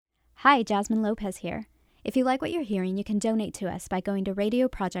Hi, Jasmine Lopez here. If you like what you're hearing, you can donate to us by going to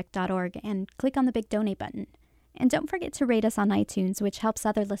radioproject.org and click on the big donate button. And don't forget to rate us on iTunes, which helps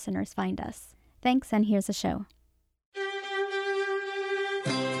other listeners find us. Thanks, and here's the show.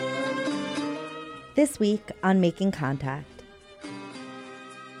 This week on Making Contact.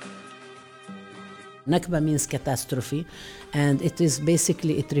 Nakba means catastrophe, and it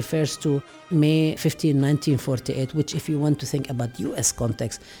refers to May 15, 1948, which if you want to think about U.S.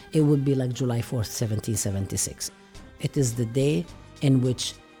 context, it would be like July 4th, 1776. It is the day in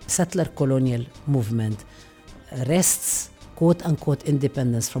which settler colonial movement wrests quote-unquote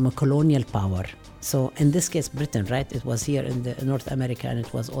independence from a colonial power. So in this case, Britain, right? It was here in North America, and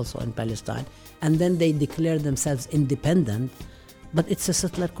it was also in Palestine. And then they declared themselves independent. But it's a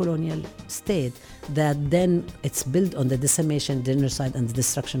settler colonial state that then it's built on the decimation, genocide, and the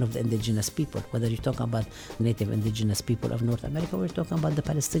destruction of the indigenous people. Whether you're talking about native indigenous people of North America, or you're talking about the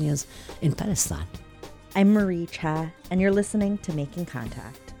Palestinians in Palestine. I'm Marie Cha, and you're listening to Making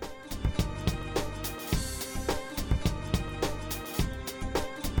Contact.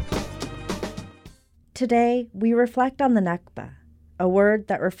 Today, we reflect on the Nakba, a word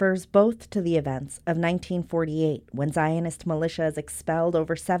that refers both to the events of 1948, when Zionist militias expelled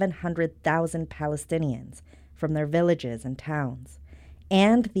over 700,000 Palestinians from their villages and towns,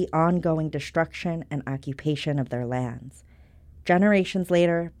 and the ongoing destruction and occupation of their lands. Generations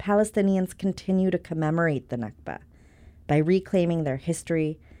later, Palestinians continue to commemorate the Nakba by reclaiming their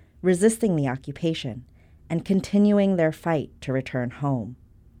history, resisting the occupation, and continuing their fight to return home.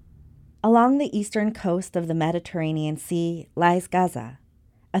 Along the eastern coast of the Mediterranean Sea lies Gaza,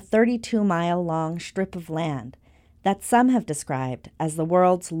 a 32-mile-long strip of land that some have described as the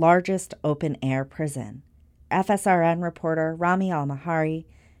world's largest open-air prison. FSRN reporter Rami Al-Mahari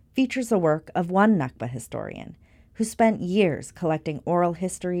features the work of one Nakba historian who spent years collecting oral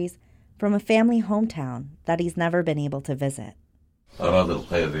histories from a family hometown that he's never been able to visit.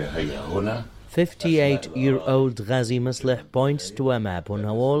 58-year-old Ghazi Masleh points to a map on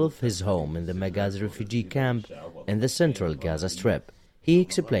a wall of his home in the Maghazi refugee camp in the central Gaza Strip. He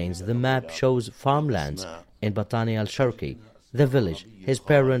explains the map shows farmlands in Batani al-Sharqi, the village his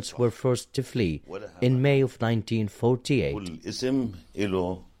parents were forced to flee in May of 1948.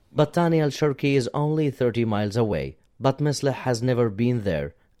 Batani al-Sharqi is only 30 miles away, but Masleh has never been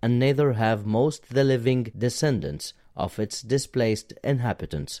there, and neither have most the living descendants of its displaced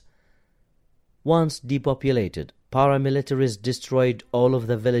inhabitants. Once depopulated, paramilitaries destroyed all of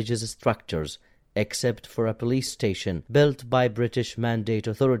the village's structures, except for a police station built by British Mandate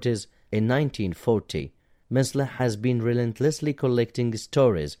authorities in 1940. Masleh has been relentlessly collecting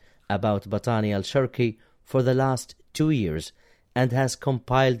stories about Batani al-Sharqi for the last 2 years and has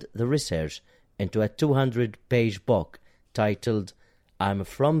compiled the research into a 200-page book titled I'm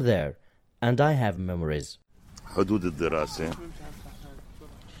From There and I Have Memories.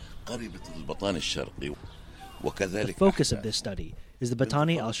 The focus of this study is the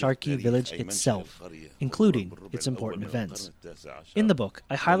Batani al-Sharqi village itself, including its important events. In the book,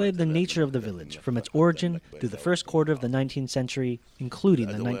 I highlighted the nature of the village from its origin through the first quarter of the 19th century, including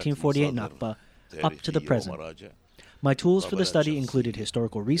the 1948 Nakba, up to the present. My tools for the study included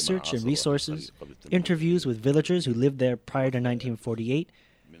historical research and resources, interviews with villagers who lived there prior to 1948,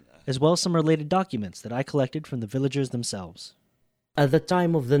 as well as some related documents that I collected from the villagers themselves. At the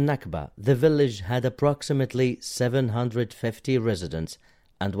time of the Nakba, the village had approximately 750 residents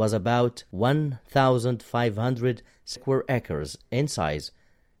and was about 1,500 square acres in size.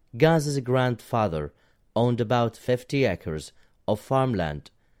 Ghazi's grandfather owned about 50 acres of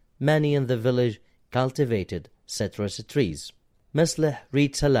farmland. Many in the village cultivated citrus trees. Masleh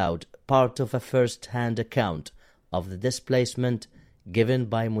reads aloud part of a first-hand account of the displacement given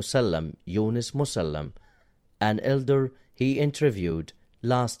by Musallam Yunus Musallam, an elder he interviewed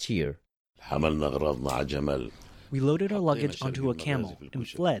last year. We loaded our luggage onto a camel and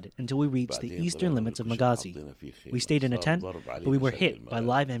fled until we reached the eastern limits of Maghazi. We stayed in a tent, but we were hit by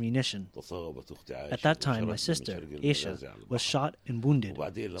live ammunition. At that time, my sister, Aisha, was shot and wounded,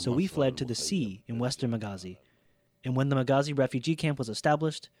 so we fled to the sea in western Maghazi. And when the Maghazi refugee camp was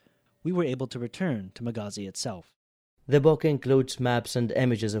established, we were able to return to Maghazi itself. The book includes maps and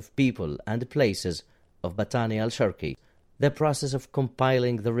images of people and places of Batani al-Sharqi. The process of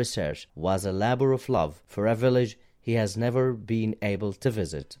compiling the research was a labor of love for a village he has never been able to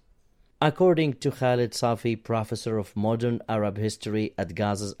visit. According to Khalid Safi, professor of modern Arab history at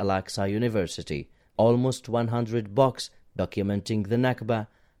Gaza's Al-Aqsa University, almost 100 books documenting the Nakba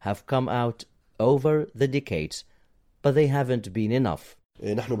have come out over the decades, but they haven't been enough.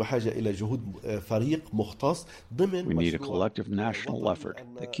 We need a collective national effort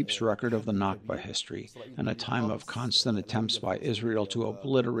that keeps record of the Nakba history and a time of constant attempts by Israel to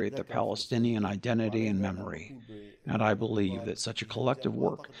obliterate the Palestinian identity and memory. And I believe that such a collective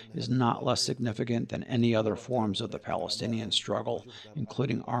work is not less significant than any other forms of the Palestinian struggle,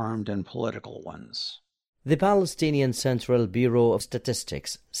 including armed and political ones. The Palestinian Central Bureau of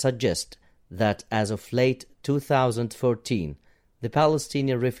Statistics suggests that as of late 2014, the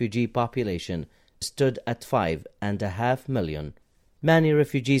Palestinian refugee population stood at 5.5 million. Many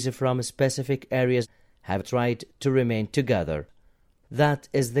refugees from specific areas have tried to remain together. That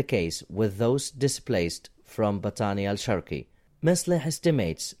is the case with those displaced from Batani al-Sharqi. Misleh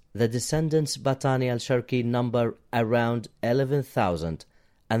estimates the descendants Batani al-Sharqi number around 11,000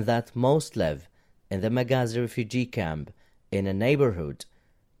 and that most live in the Maghazi refugee camp in a neighborhood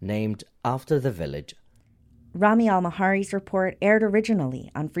named after the village. Rami al-Mahari's report aired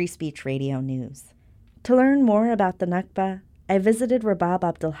originally on Free Speech Radio News. To learn more about the Nakba, I visited Rabab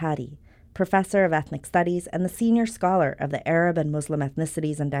Abdulhadi, professor of ethnic studies and the senior scholar of the Arab and Muslim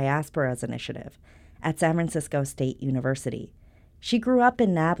Ethnicities and Diasporas Initiative at San Francisco State University. She grew up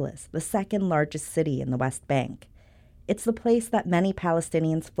in Nablus, the second largest city in the West Bank. It's the place that many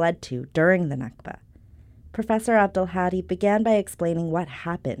Palestinians fled to during the Nakba. Professor Abdulhadi began by explaining what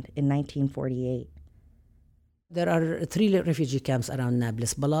happened in 1948. There are 3 refugee camps around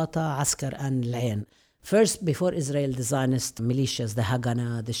Nablus, Balata, Askar, and Al-Ain. First, before Israel, the Zionist militias, the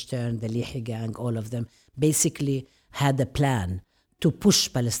Haganah, the Stern, the Lihi gang, all of them, basically had a plan to push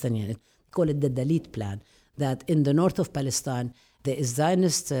Palestinians. They call it the Dalit plan, that in the north of Palestine, the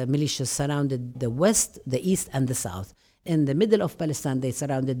Zionist militias surrounded the west, the east, and the south. In the middle of Palestine, they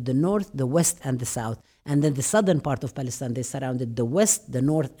surrounded the north, the west, and the south. And then the southern part of Palestine, they surrounded the west, the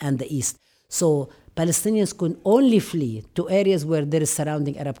north, and the east. So Palestinians could only flee to areas where there is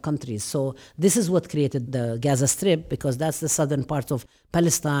surrounding Arab countries. So this is what created the Gaza Strip, because that's the southern part of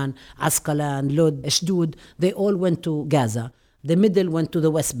Palestine, Asqalan, Lod, Ashdod. They all went to Gaza. The middle went to the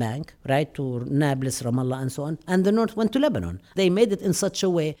West Bank, right, to Nablus, Ramallah, and so on. And the north went to Lebanon. They made it in such a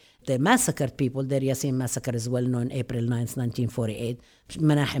way. They massacred people. Deir Yassin massacre is well known, April 9th, 1948.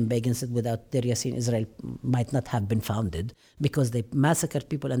 Menachem Begin said without Deir Yassin, Israel might not have been founded, because they massacred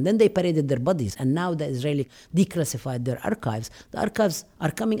people and then they paraded their bodies. And now the Israeli declassified their archives. The archives are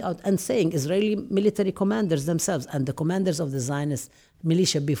coming out and saying Israeli military commanders themselves and the commanders of the Zionist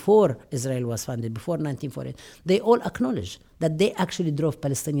militia before Israel was founded, before 1948, they all acknowledged that they actually drove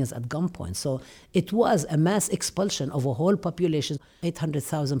Palestinians at gunpoint. So it was a mass expulsion of a whole population.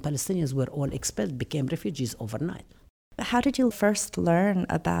 800,000 Palestinians were all expelled, became refugees overnight. How did you first learn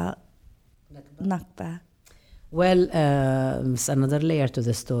about Nakba? Well, it's another layer to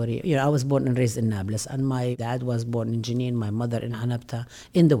the story. I was born and raised in Nablus, and my dad was born in Jenin, my mother in Hanabta,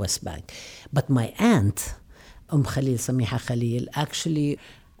 in the West Bank. But my aunt, Khalil, Samiha Khalil, actually,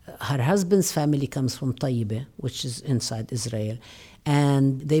 her husband's family comes from Tayyibeh, which is inside Israel,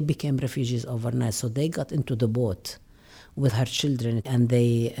 and they became refugees overnight. So they got into the boat with her children, and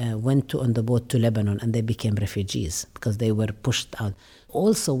they went on the boat to Lebanon, and they became refugees because they were pushed out.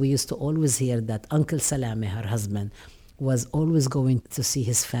 Also, we used to always hear that Uncle Salame, her husband, was always going to see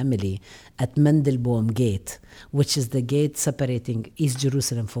his family at Mendelbaum Gate, which is the gate separating East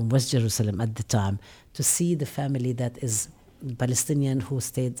Jerusalem from West Jerusalem at the time, to see the family that is Palestinian who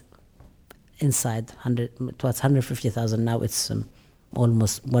stayed inside. It was 150,000, now it's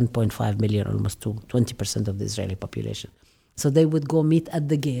almost 1.5 million, almost to 20% of the Israeli population. So they would go meet at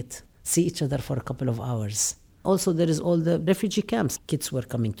the gate, see each other for a couple of hours. Also, there is all the refugee camps. Kids were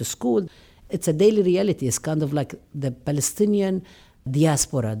coming to school. It's a daily reality. It's kind of like the Palestinian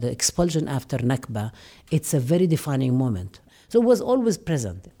diaspora, the expulsion after Nakba. It's a very defining moment. So it was always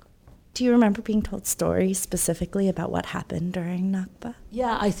present. Do you remember being told stories specifically about what happened during Nakba?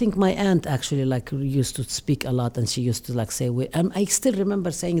 Yeah, I think my aunt actually used to speak a lot, and she used to say, I still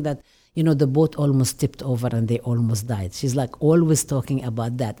remember saying that, the boat almost tipped over and they almost died. She's always talking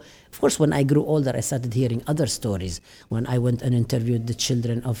about that. Of course, when I grew older, I started hearing other stories. When I went and interviewed the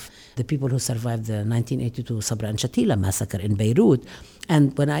children of the people who survived the 1982 Sabra and Shatila massacre in Beirut,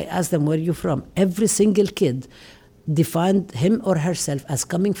 and when I asked them, where are you from? Every single kid defined him or herself as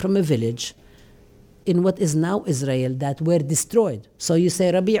coming from a village in what is now Israel that were destroyed. So you say,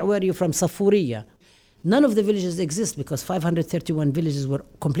 Rabi', where are you from? Safuriya. None of the villages exist because 531 villages were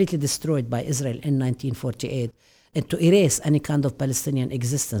completely destroyed by Israel in 1948, and to erase any kind of Palestinian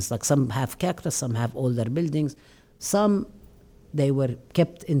existence. Some have cactus, some have older buildings, some they were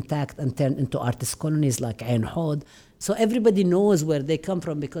kept intact and turned into artist colonies like Ain Hod. So everybody knows where they come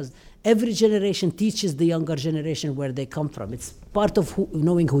from because every generation teaches the younger generation where they come from. It's part of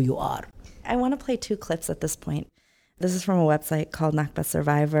knowing who you are. I want to play 2 clips at this point. This is from a website called Nakba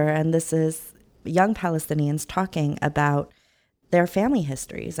Survivor, and this is young Palestinians talking about their family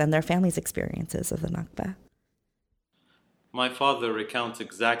histories and their family's experiences of the Nakba. My father recounts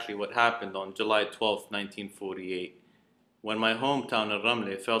exactly what happened on July 12, 1948, when my hometown of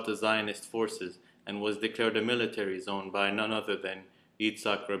Ramle fell to Zionist forces and was declared a military zone by none other than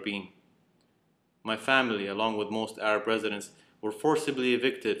Yitzhak Rabin. My family, along with most Arab residents, were forcibly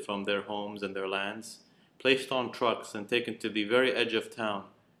evicted from their homes and their lands, placed on trucks and taken to the very edge of town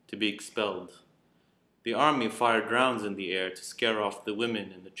to be expelled. The army fired rounds in the air to scare off the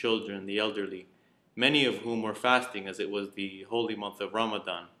women and the children and the elderly, many of whom were fasting as it was the holy month of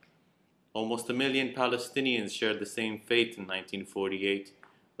Ramadan. Almost 1 million Palestinians shared the same fate in 1948,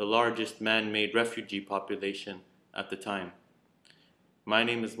 the largest man-made refugee population at the time. My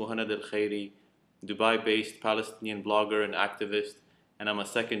name is Muhannad Al-Khairi, Dubai-based Palestinian blogger and activist, and I'm a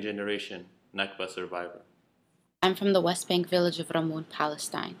second-generation Nakba survivor. I'm from the West Bank village of Ramoun,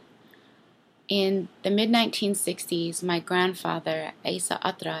 Palestine. In the mid-1960s, my grandfather, Isa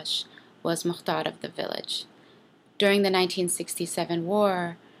Atrash, was Mukhtar of the village. During the 1967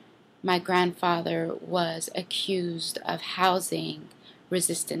 war, my grandfather was accused of housing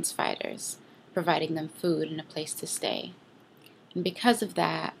resistance fighters, providing them food and a place to stay. And because of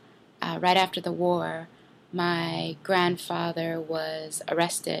that, right after the war, my grandfather was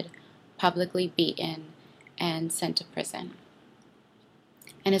arrested, publicly beaten, and sent to prison.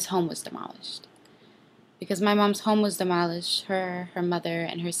 And his home was demolished. Because my mom's home was demolished, her mother,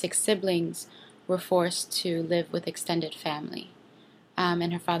 and her 6 siblings were forced to live with extended family.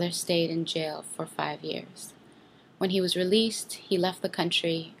 And her father stayed in jail for 5 years. When he was released, he left the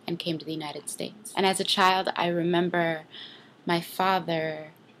country and came to the United States. And as a child, I remember my father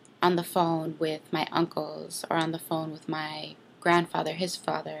on the phone with my uncles or on the phone with my grandfather, his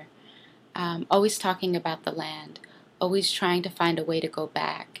father, always talking about the land, always trying to find a way to go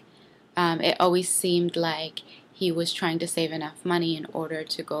back. It always seemed like he was trying to save enough money in order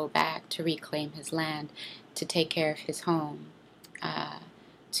to go back, to reclaim his land, to take care of his home,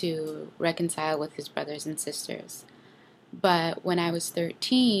 to reconcile with his brothers and sisters. But when I was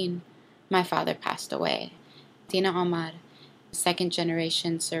 13, my father passed away. Tina Omar,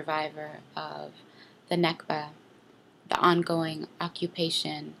 second-generation survivor of the Nakba, the ongoing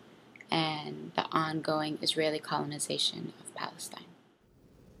occupation, and the ongoing Israeli colonization of Palestine.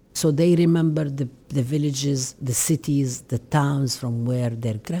 So they remember the villages, the cities, the towns from where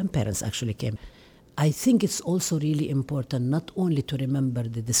their grandparents actually came. I think it's also really important not only to remember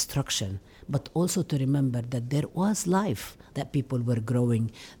the destruction, but also to remember that there was life, that people were growing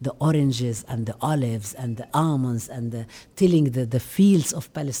the oranges and the olives and the almonds and tilling the fields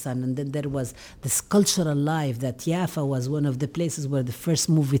of Palestine. And then there was this cultural life, that Jaffa was one of the places where the first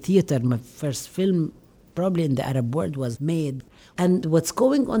movie theater, my first film probably in the Arab world, was made. And what's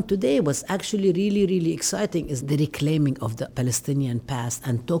going on today was actually really, really exciting, is the reclaiming of the Palestinian past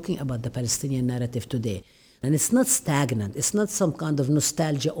and talking about the Palestinian narrative today. And it's not stagnant. It's not some kind of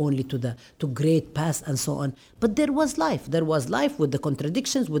nostalgia only to great past and so on. But there was life. There was life with the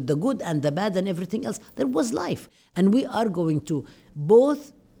contradictions, with the good and the bad and everything else. There was life. And we are going to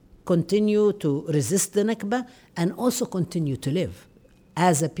both continue to resist the Nakba and also continue to live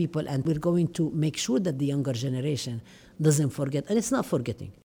as a people. And we're going to make sure that the younger generation doesn't forget. And it's not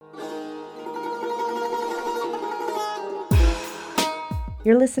forgetting.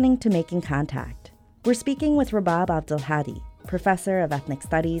 You're listening to Making Contact. We're speaking with Rabab Abdelhadi, professor of ethnic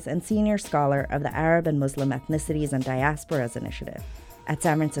studies and senior scholar of the Arab and Muslim Ethnicities and Diasporas Initiative at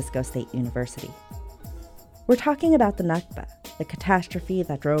San Francisco State University. We're talking about the Nakba, the catastrophe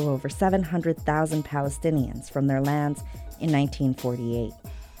that drove over 700,000 Palestinians from their lands in 1948.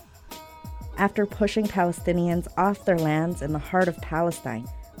 After pushing Palestinians off their lands in the heart of Palestine,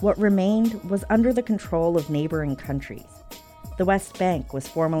 what remained was under the control of neighboring countries. The West Bank was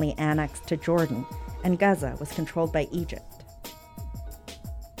formally annexed to Jordan, and Gaza was controlled by Egypt.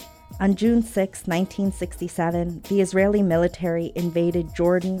 On June 6, 1967, the Israeli military invaded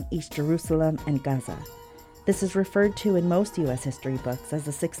Jordan, East Jerusalem, and Gaza. This is referred to in most U.S. history books as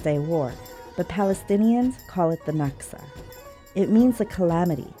the Six-Day War, but Palestinians call it the Naksa. It means the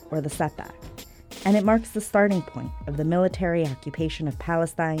calamity or the setback, and it marks the starting point of the military occupation of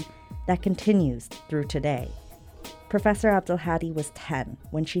Palestine that continues through today. Professor Abdelhadi was 10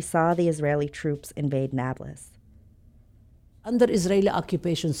 when she saw the Israeli troops invade Nablus. Under Israeli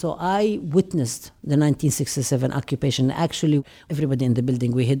occupation, so I witnessed the 1967 occupation. Actually, everybody in the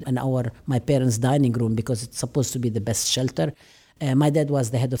building, we hid in my parents' dining room because it's supposed to be the best shelter. My dad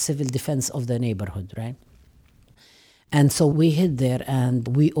was the head of civil defense of the neighborhood, right? And so we hid there, and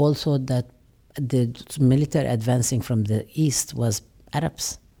we all thought that the military advancing from the east was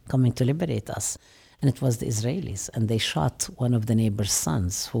Arabs coming to liberate us. And it was the Israelis. And they shot one of the neighbor's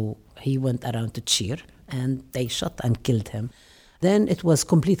sons, who he went around to cheer, and they shot and killed him. Then it was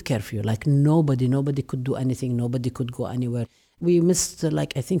complete curfew, like nobody could do anything, nobody could go anywhere. We missed, I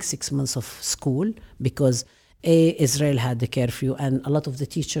think 6 months of school because Israel had the curfew, and a lot of the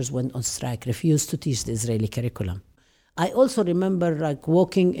teachers went on strike, refused to teach the Israeli curriculum. I also remember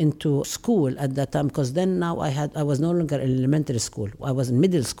walking into school at that time, because then now I was no longer in elementary school, I was in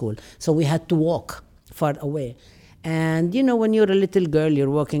middle school, so we had to walk far away. And when you're a little girl,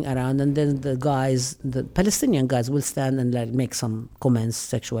 you're walking around, and then the Palestinian guys will stand and make some comments,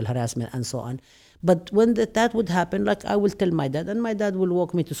 sexual harassment and so on. But when that would happen, I will tell my dad, and my dad will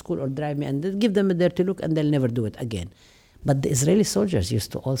walk me to school or drive me and give them a dirty look, and they'll never do it again. But the Israeli soldiers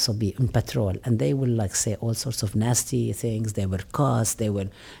used to also be in patrol, and they will say all sorts of nasty things. They were cuss, they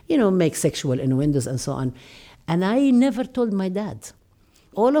will, make sexual innuendos and so on. And I never told my dad.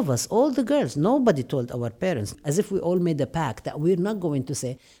 All of us, all the girls, nobody told our parents, as if we all made a pact that we're not going to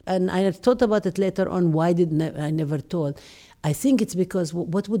say. And I thought about it later on, why I never told? I think it's because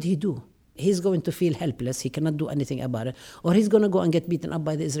what would he do? He's going to feel helpless, he cannot do anything about it, or he's going to go and get beaten up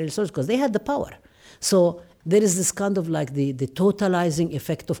by the Israeli soldiers because they had the power. So there is this kind of the totalizing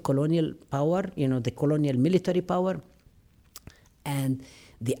effect of colonial power, the colonial military power, and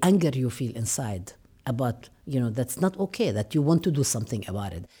the anger you feel inside about, that's not okay, that you want to do something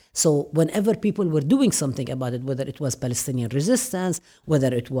about it. So whenever people were doing something about it, whether it was Palestinian resistance,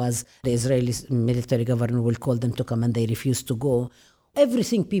 whether it was the Israeli military government will call them to come and they refused to go,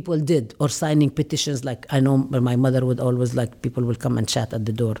 everything people did, or signing petitions, I know my mother would always people will come and chat at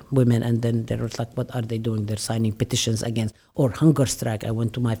the door, women, and then they were what are they doing? They're signing petitions against, or hunger strike. I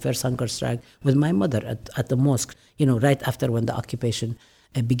went to my first hunger strike with my mother at the mosque, right after when the occupation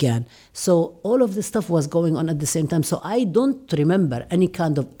began. So all of this stuff was going on at the same time. So I don't remember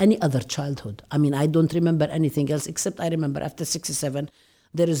any other childhood. I mean, I don't remember anything else, except I remember after 67,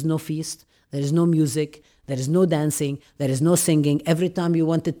 there is no feast, there is no music, there is no dancing, there is no singing. Every time you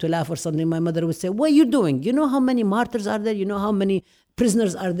wanted to laugh or something, my mother would say, what are you doing? You know how many martyrs are there? You know how many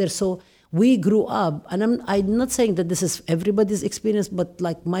prisoners are there? So we grew up, and I'm not saying that this is everybody's experience, but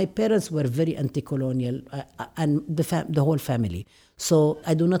my parents were very anti-colonial, and the whole family. So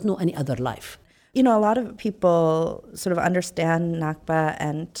I do not know any other life. A lot of people sort of understand Nakba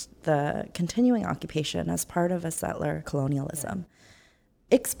and the continuing occupation as part of a settler colonialism.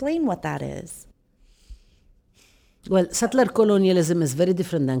 Explain what that is. Well, settler colonialism is very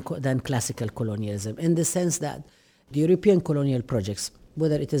different than classical colonialism, in the sense that the European colonial projects,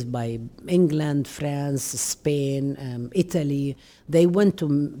 whether it is by England, France, Spain, Italy, they went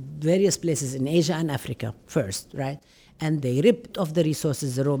to various places in Asia and Africa first, right? And they ripped off the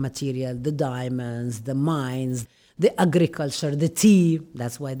resources, the raw material, the diamonds, the mines, the agriculture, the tea.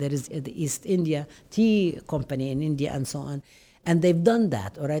 That's why there is the East India Tea Company in India and so on. And they've done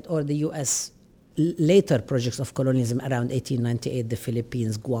that, all right? Or the U.S. later projects of colonialism around 1898, the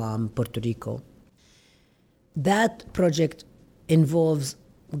Philippines, Guam, Puerto Rico. That project involves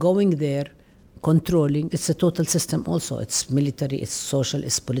going there, controlling. It's a total system also. It's military, it's social,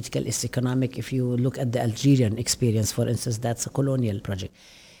 it's political, it's economic. If you look at the Algerian experience, for instance, that's a colonial project.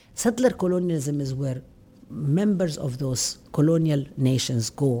 Settler colonialism is where members of those colonial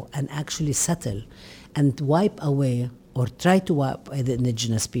nations go and actually settle and wipe away or try to wipe away the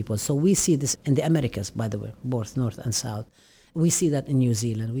indigenous people. So we see this in the Americas, by the way, both North and South. We see that in New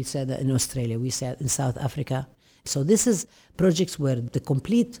Zealand. We see that in Australia. We see that in South Africa. So this is projects where the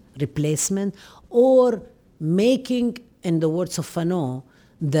complete replacement, or making, in the words of Fanon,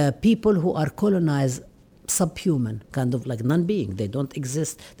 the people who are colonized subhuman, kind of like non-being. They don't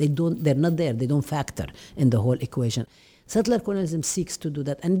exist. They're not there. They don't factor in the whole equation. Settler colonialism seeks to do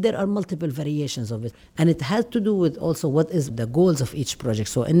that, and there are multiple variations of it. And it has to do with also what is the goals of each project.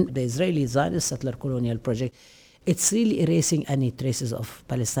 So in the Israeli Zionist settler colonial project, it's really erasing any traces of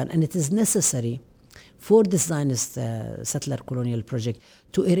Palestine, and it is necessary for the Zionist settler colonial project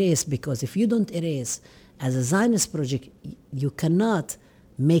to erase, because if you don't erase, as a Zionist project, you cannot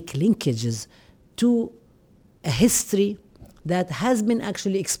make linkages to a history that has been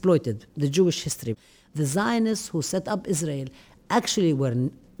actually exploited, the Jewish history. The Zionists who set up Israel actually were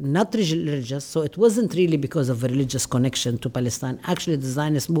not religious, so it wasn't really because of a religious connection to Palestine. Actually, the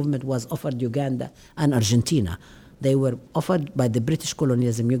Zionist movement was offered Uganda and Argentina. They were offered by the British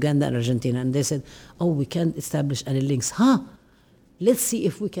colonialism, Uganda and Argentina, and they said, oh, we can't establish any links. Let's see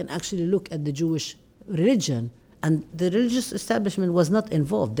if we can actually look at the Jewish religion. And the religious establishment was not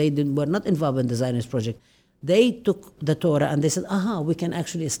involved. They were not involved in the Zionist project. They took the Torah and they said, we can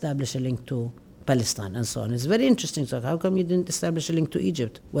actually establish a link to Palestine and so on. It's very interesting. So how come you didn't establish a link to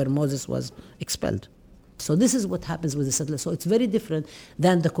Egypt, where Moses was expelled? So this is what happens with the settlers. So it's very different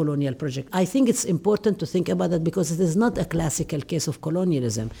than the colonial project. I think it's important to think about that because it is not a classical case of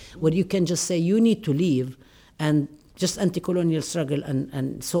colonialism where you can just say you need to leave and just anti-colonial struggle.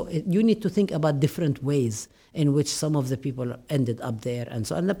 And so you need to think about different ways in which some of the people ended up there. And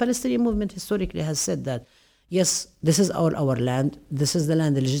so, and the Palestinian movement historically has said that, yes, this is our land. This is the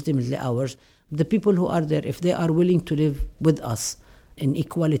land legitimately ours. The people who are there, if they are willing to live with us in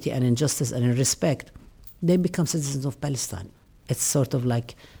equality and in justice and in respect, they become citizens of Palestine. It's sort of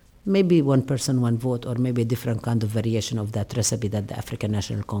like maybe one person, one vote, or maybe a different kind of variation of that recipe that the African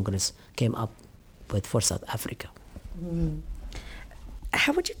National Congress came up with for South Africa.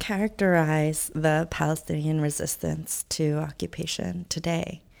 How would you characterize the Palestinian resistance to occupation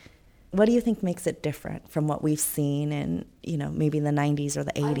today? What do you think makes it different from what we've seen in, maybe in the 90s or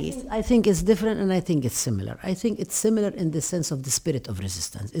the 80s? I think it's different and I think it's similar. I think it's similar in the sense of the spirit of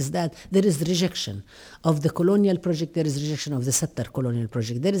resistance, is that there is rejection of the colonial project, there is rejection of the settler colonial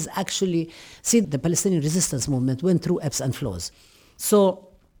project. There is actually, the Palestinian resistance movement went through ebbs and flows. So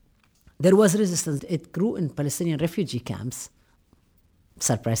there was resistance. It grew in Palestinian refugee camps.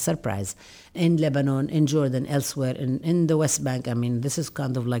 Surprise, surprise, in Lebanon, in Jordan, elsewhere, in the West Bank. I mean, this is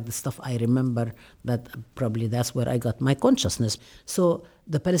kind of like the stuff I remember, that probably that's where I got my consciousness. So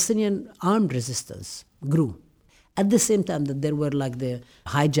the Palestinian armed resistance grew. At the same time that there were like the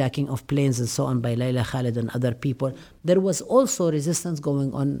hijacking of planes and so on by Layla Khalid and other people, there was also resistance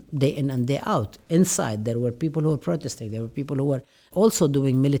going on day in and day out. Inside, there were people who were protesting. There were people who were also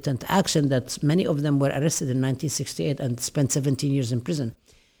doing militant action, that many of them were arrested in 1968 and spent 17 years in prison.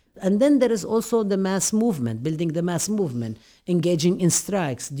 And then there is also the mass movement, building the mass movement, engaging in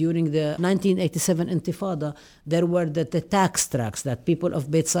strikes. During the 1987 Intifada, there were the tax tracks that people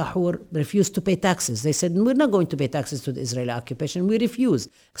of Beit Sahur refused to pay taxes. They said, we're not going to pay taxes to the Israeli occupation. We refuse.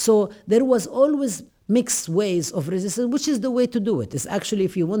 So there was always mixed ways of resistance, which is the way to do it. It's actually,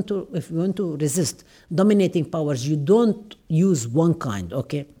 if you want to resist dominating powers, you don't use one kind,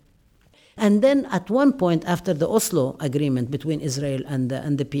 okay? And then at one point, after the Oslo agreement between Israel and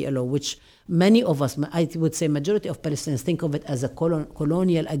the PLO, which many of us, I would say majority of Palestinians, think of it as a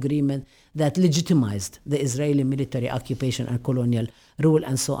colonial agreement that legitimized the Israeli military occupation and colonial rule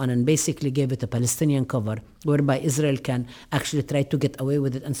and so on, and basically gave it a Palestinian cover, whereby Israel can actually try to get away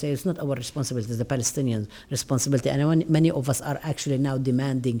with it and say it's not our responsibility, it's the Palestinian responsibility. And many of us are actually now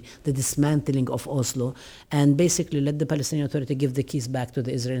demanding the dismantling of Oslo and basically let the Palestinian Authority give the keys back to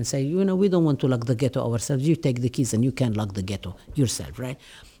the Israel and say, we don't want to lock the ghetto ourselves. You take the keys and you can lock the ghetto yourself, right?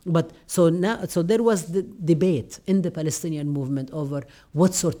 But so there was the debate in the Palestinian movement over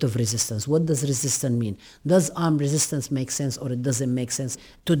what sort of resistance, what does resistance mean? Does armed resistance make sense or it doesn't make sense?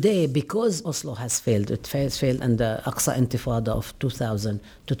 Today, because Oslo has failed, it failed in the Aqsa Intifada of 2000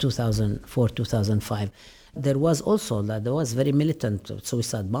 to 2004, 2005. There was very militant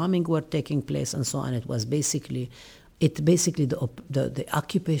suicide bombing were taking place and so on. It was basically the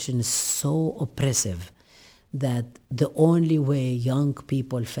occupation is so oppressive that the only way young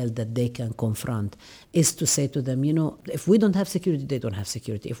people felt that they can confront is to say to them, if we don't have security, they don't have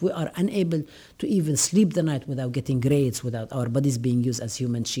security. If we are unable to even sleep the night without getting raids, without our bodies being used as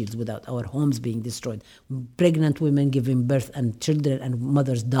human shields, without our homes being destroyed, pregnant women giving birth and children and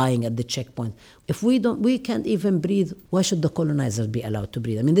mothers dying at the checkpoint, if we can't even breathe, why should the colonizers be allowed to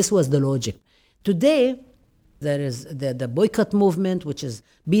breathe? I mean, this was the logic. Today, there is the boycott movement, which is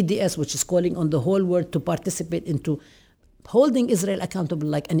BDS, which is calling on the whole world to participate into holding Israel accountable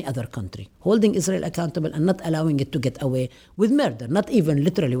like any other country, holding Israel accountable and not allowing it to get away with murder, not even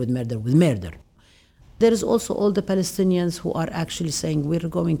literally with murder. There is also all the Palestinians who are actually saying we're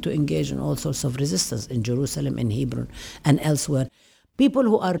going to engage in all sorts of resistance in Jerusalem, in Hebron, and elsewhere. People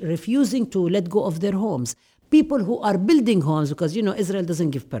who are refusing to let go of their homes. People who are building homes because, Israel doesn't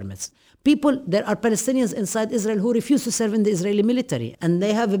give permits. There are Palestinians inside Israel who refuse to serve in the Israeli military. And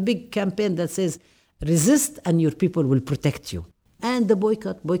they have a big campaign that says, resist and your people will protect you. And the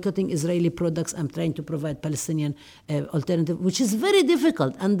boycotting Israeli products and trying to provide Palestinian alternative, which is very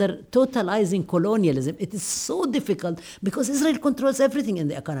difficult under totalizing colonialism. It is so difficult because Israel controls everything in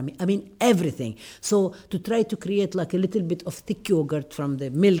the economy. I mean, everything. So to try to create like a little bit of thick yogurt from the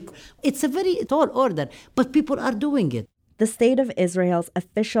milk, it's a very tall order, but people are doing it. The State of Israel's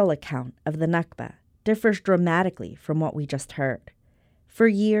official account of the Nakba differs dramatically from what we just heard. For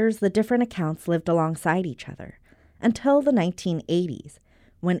years, the different accounts lived alongside each other, until the 1980s,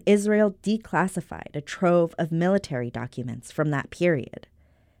 when Israel declassified a trove of military documents from that period.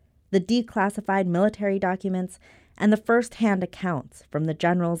 The declassified military documents and the first-hand accounts from the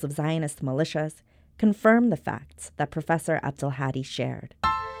generals of Zionist militias confirm the facts that Professor Abdelhadi shared.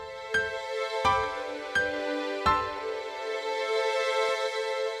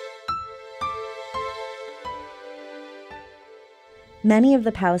 Many of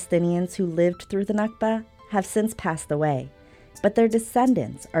the Palestinians who lived through the Nakba have since passed away, but their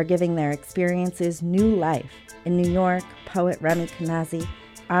descendants are giving their experiences new life. In New York, poet Rami Kanazi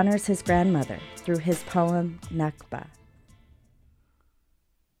honors his grandmother through his poem Nakba.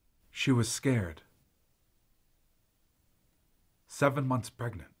 She was scared. 7 months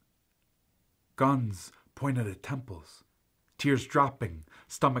pregnant. Guns pointed at temples. Tears dropping,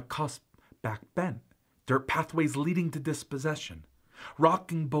 stomach cusped, back bent. Dirt pathways leading to dispossession.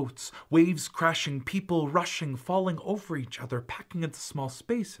 Rocking boats, waves crashing, people rushing, falling over each other, packing into small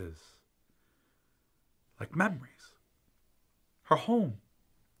spaces. Like memories. Her home.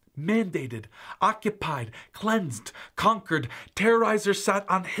 Mandated, occupied, cleansed, conquered. Terrorizers sat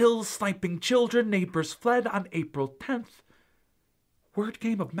on hills sniping children. Neighbors fled on April 10th. Word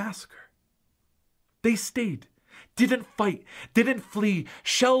came of massacre. They stayed. Didn't fight. Didn't flee.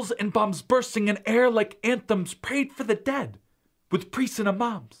 Shells and bombs bursting in air like anthems. Prayed for the dead. With priests and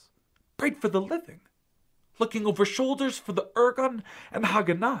imams, prayed for the living, looking over shoulders for the Ergun and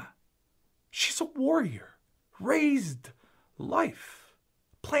Haganah. She's a warrior, raised life,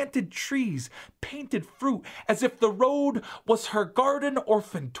 planted trees, painted fruit, as if the road was her garden,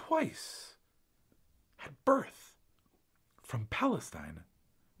 orphaned twice. Had birth from Palestine,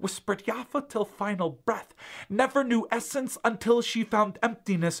 whispered Yafa till final breath, never knew essence until she found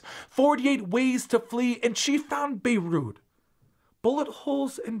emptiness, 48 ways to flee, and she found Beirut. Bullet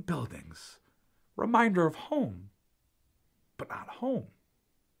holes in buildings, reminder of home, but not home.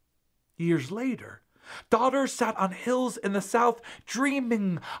 Years later, daughters sat on hills in the south,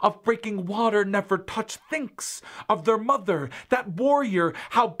 dreaming of breaking water never touched, thinks of their mother, that warrior,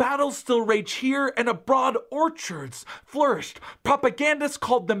 how battles still rage here and abroad, orchards flourished, propagandists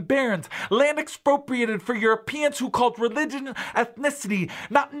called them barons, land expropriated for Europeans who called religion ethnicity,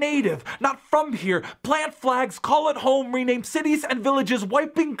 not native, not from here, plant flags, call it home, rename cities and villages,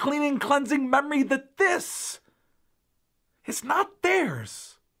 wiping, cleaning, cleansing memory that this is not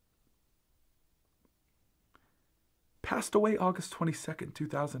theirs. Passed away August 22nd,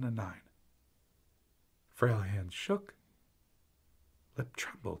 2009. Frail hands shook, lip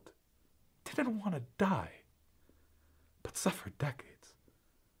trembled, didn't want to die, but suffered decades.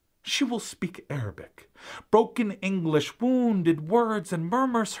 She will speak Arabic, broken English, wounded words and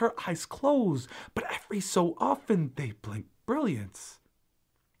murmurs, her eyes close, but every so often they blink brilliance.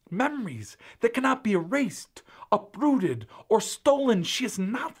 Memories that cannot be erased, uprooted, or stolen. She is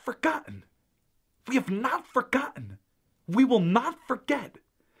not forgotten. We have not forgotten. We will not forget.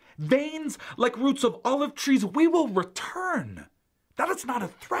 Veins like roots of olive trees, we will return. That is not a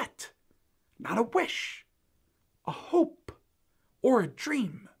threat, not a wish, a hope, or a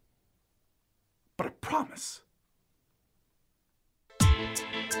dream, but a promise.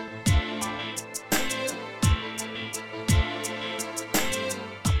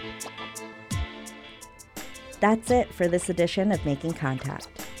 That's it for this edition of Making Contact.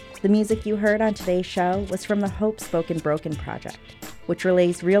 The music you heard on today's show was from the Hope Spoken Broken Project, which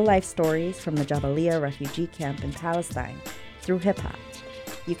relays real-life stories from the Jabalia refugee camp in Palestine through hip-hop.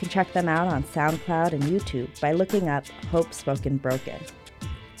 You can check them out on SoundCloud and YouTube by looking up Hope Spoken Broken.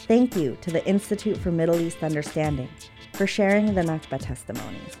 Thank you to the Institute for Middle East Understanding for sharing the Nakba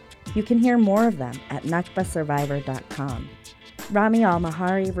testimonies. You can hear more of them at nakbasurvivor.com. Rami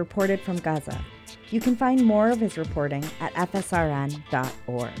Al-Mahari reported from Gaza. You can find more of his reporting at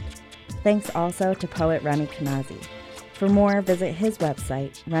fsrn.org. Thanks also to poet Rami Kanazi. For more, visit his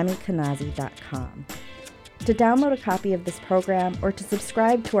website, ramikanazi.com. To download a copy of this program or to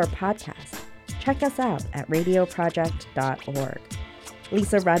subscribe to our podcast, check us out at radioproject.org.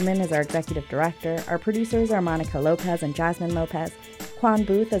 Lisa Rudman is our executive director. Our producers are Monica Lopez and Jasmine Lopez. Quan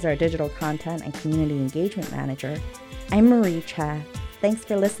Booth is our digital content and community engagement manager. I'm Marie Cha. Thanks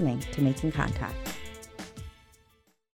for listening to Making Contact.